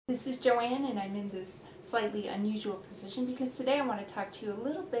This is Joanne, and I'm in this slightly unusual position because today I want to talk to you a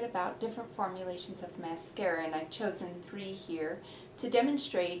little bit about different formulations of mascara, and I've chosen 3 here to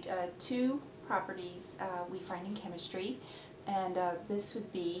demonstrate 2 properties we find in chemistry, and this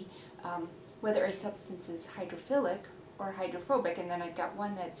would be whether a substance is hydrophilic or hydrophobic, and then I've got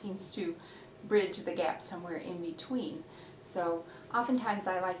one that seems to bridge the gap somewhere in between. So oftentimes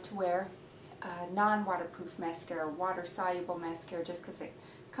I like to wear non-waterproof mascara, water-soluble mascara, just because it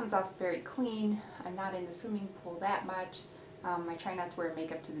comes off very clean. I'm not in the swimming pool that much. I try not to wear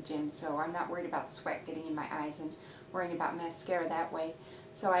makeup to the gym, so I'm not worried about sweat getting in my eyes and worrying about mascara that way.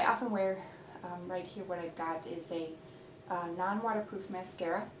 So I often wear, right here what I've got is a non-waterproof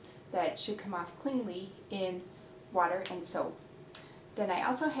mascara that should come off cleanly in water and soap. Then I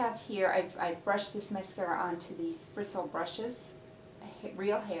also have here, I've brushed this mascara onto these bristle brushes,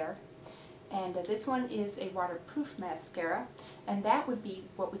 real hair. And this one is a waterproof mascara, and that would be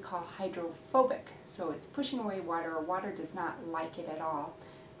what we call hydrophobic. So it's pushing away water, or water does not like it at all.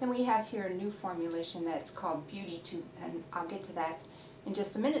 Then we have here a new formulation that's called Beauty Tube, and I'll get to that in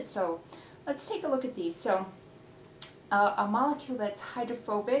just a minute. So let's take a look at these. So a molecule that's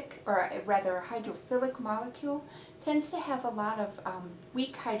hydrophobic, or rather a hydrophilic molecule, tends to have a lot of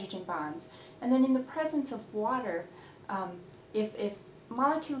weak hydrogen bonds. And then in the presence of water, if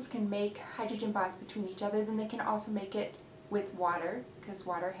molecules can make hydrogen bonds between each other, then they can also make it with water, because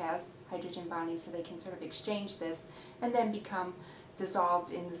water has hydrogen bonding, so they can sort of exchange this and then become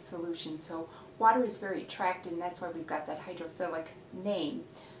dissolved in the solution. So water is very attractive, and that's why we've got that hydrophilic name.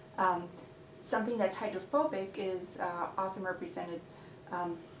 Something that's hydrophobic is often represented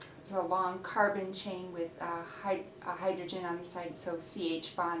as a long carbon chain with a hydrogen on the side, so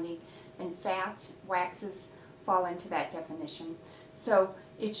CH bonding, and fats, waxes fall into that definition. So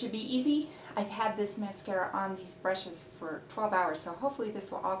it should be easy. I've had this mascara on these brushes for 12 hours, so hopefully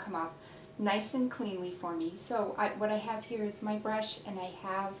this will all come off nice and cleanly for me. So what I have here is my brush, and I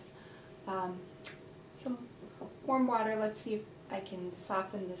have some warm water. Let's see if I can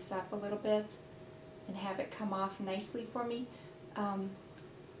soften this up a little bit and have it come off nicely for me.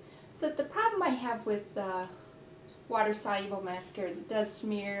 The problem I have with water-soluble mascara is it does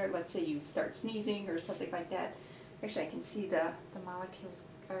smear. Let's say you start sneezing or something like that. Actually, I can see the molecules,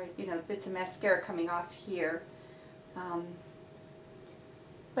 or bits of mascara coming off here.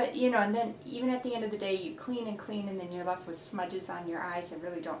 But and then even at the end of the day, you clean and clean, and then you're left with smudges on your eyes. I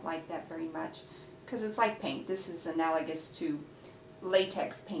really don't like that very much, because it's like paint. This is analogous to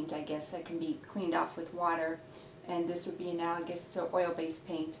latex paint, I guess, that can be cleaned off with water, and this would be analogous to oil-based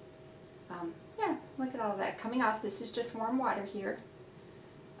paint. Yeah, look at all that coming off. This is just warm water here,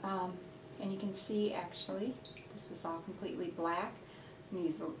 and you can see actually this was all completely black. I'm going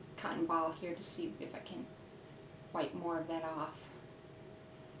to use a cotton ball here to see if I can wipe more of that off.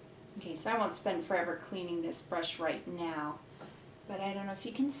 Okay, so I won't spend forever cleaning this brush right now, but I don't know if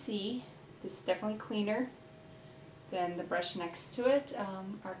you can see, this is definitely cleaner than the brush next to it.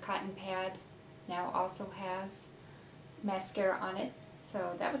 Our cotton pad now also has mascara on it.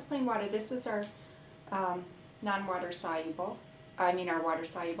 So that was plain water. This was our non-water soluble. I mean our water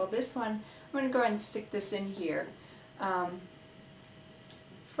soluble. This one, I'm going to go ahead and stick this in here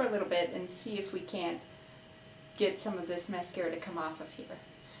for a little bit and see if we can't get some of this mascara to come off of here.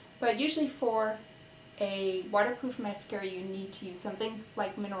 But usually for a waterproof mascara, you need to use something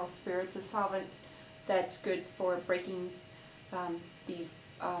like mineral spirits, a solvent that's good for breaking these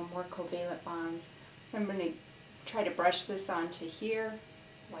more covalent bonds. I'm going to try to brush this onto here,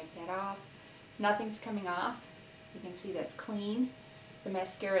 wipe that off. Nothing's coming off. You can see that's clean. The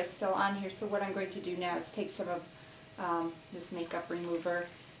mascara is still on here, so what I'm going to do now is take some of this makeup remover.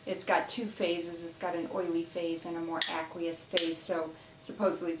 It's got 2 phases. It's got an oily phase and a more aqueous phase, so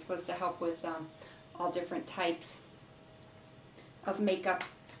supposedly it's supposed to help with all different types of makeup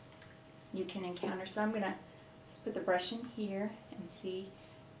you can encounter. So I'm going to just put the brush in here and see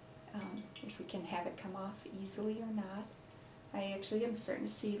if we can have it come off easily or not. I actually am starting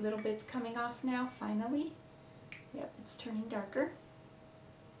to see little bits coming off now, finally. Yep, it's turning darker.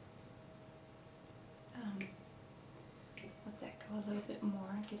 Let that go a little bit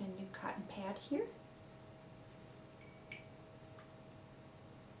more. Get a new cotton pad here.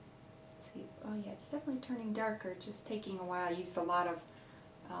 See, oh yeah, it's definitely turning darker. It's just taking a while. I used a lot of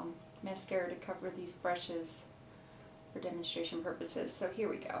mascara to cover these brushes for demonstration purposes. So here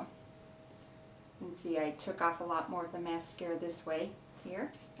we go. You can see I took off a lot more of the mascara this way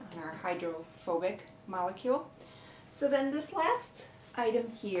here on our hydrophobic molecule. So then this last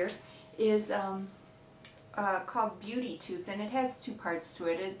item here is called Beauty Tubes, and it has 2 parts to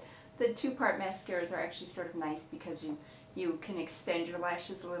it. The 2-part mascaras are actually sort of nice because you you can extend your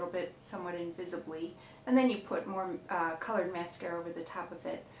lashes a little bit, somewhat invisibly, and then you put more colored mascara over the top of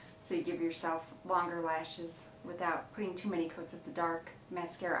it, so you give yourself longer lashes without putting too many coats of the dark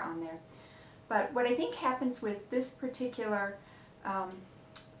mascara on there. But what I think happens with this particular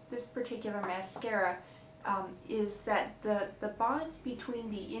mascara is that the bonds between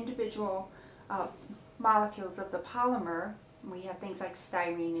the individual molecules of the polymer, we have things like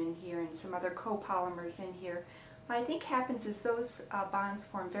styrene in here and some other copolymers in here, what I think happens is those bonds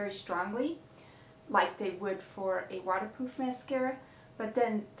form very strongly, like they would for a waterproof mascara, but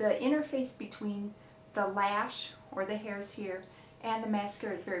then the interface between the lash, or the hairs here, and the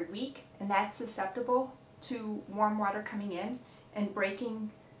mascara is very weak, and that's susceptible to warm water coming in and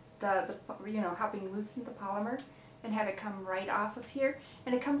breaking helping loosen the polymer and have it come right off of here.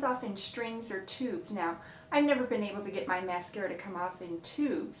 And it comes off in strings or tubes. Now, I've never been able to get my mascara to come off in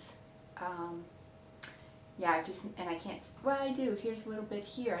tubes. Yeah, I can't, well, I do. Here's a little bit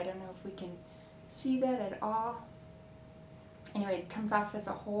here. I don't know if we can see that at all. Anyway, it comes off as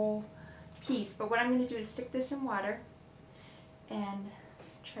a whole piece. But what I'm going to do is stick this in water and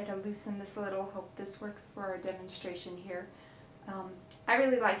try to loosen this a little. Hope this works for our demonstration here. I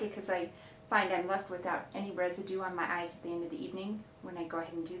really like it because I find I'm left without any residue on my eyes at the end of the evening when I go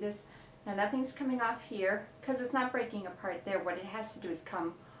ahead and do this. Now nothing's coming off here because it's not breaking apart there. What it has to do is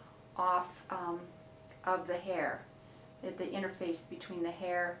come off of the hair, the interface between the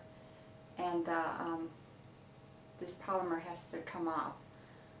hair and the, this polymer has to come off.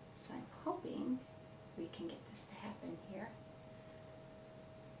 So I'm hoping we can get this to happen here.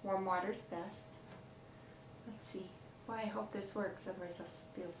 Warm water's best. Let's see. Well, I hope this works, otherwise I'll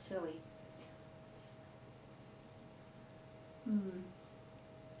feel silly.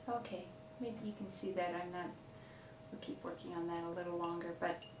 Okay, maybe you can see that. We'll keep working on that a little longer,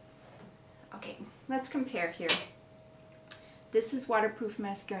 but okay, let's compare here. This is waterproof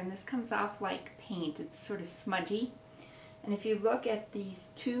mascara, and this comes off like paint. It's sort of smudgy. And if you look at these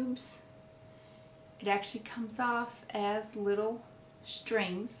tubes, it actually comes off as little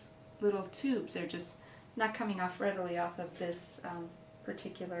strings, little tubes. They're just not coming off readily off of this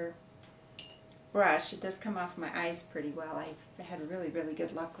particular brush. It does come off my eyes pretty well. I've had really, really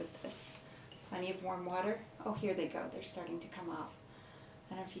good luck with this. Plenty of warm water. Oh, here they go. They're starting to come off.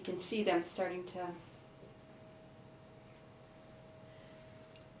 I don't know if you can see them starting to...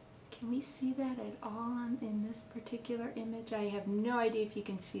 Can we see that at all in this particular image? I have no idea if you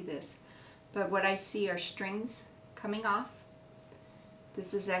can see this, but what I see are strings coming off.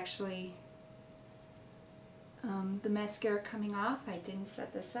 This is actually the mascara coming off. I didn't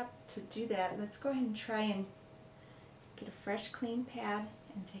set this up to do that. Let's go ahead and try and get a fresh clean pad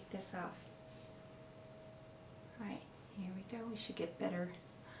and take this off. Alright, here we go. We should get better.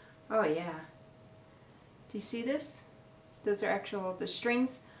 Oh yeah. Do you see this? Those are the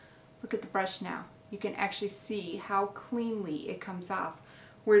strings. Look at the brush now. You can actually see how cleanly it comes off.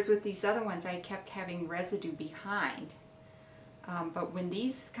 Whereas with these other ones I kept having residue behind. But when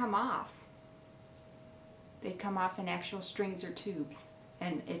these come off, they come off in actual strings or tubes,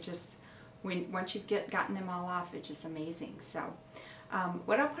 and it just, once you've gotten them all off, it's just amazing. So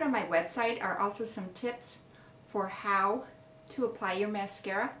what I'll put on my website are also some tips for how to apply your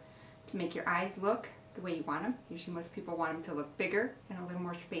mascara to make your eyes look the way you want them. Usually most people want them to look bigger and a little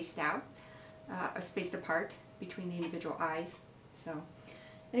more spaced out, spaced apart between the individual eyes. So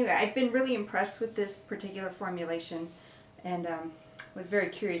anyway, I've been really impressed with this particular formulation, and was very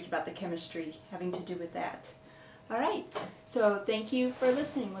curious about the chemistry having to do with that. Alright, so thank you for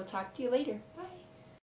listening. We'll talk to you later.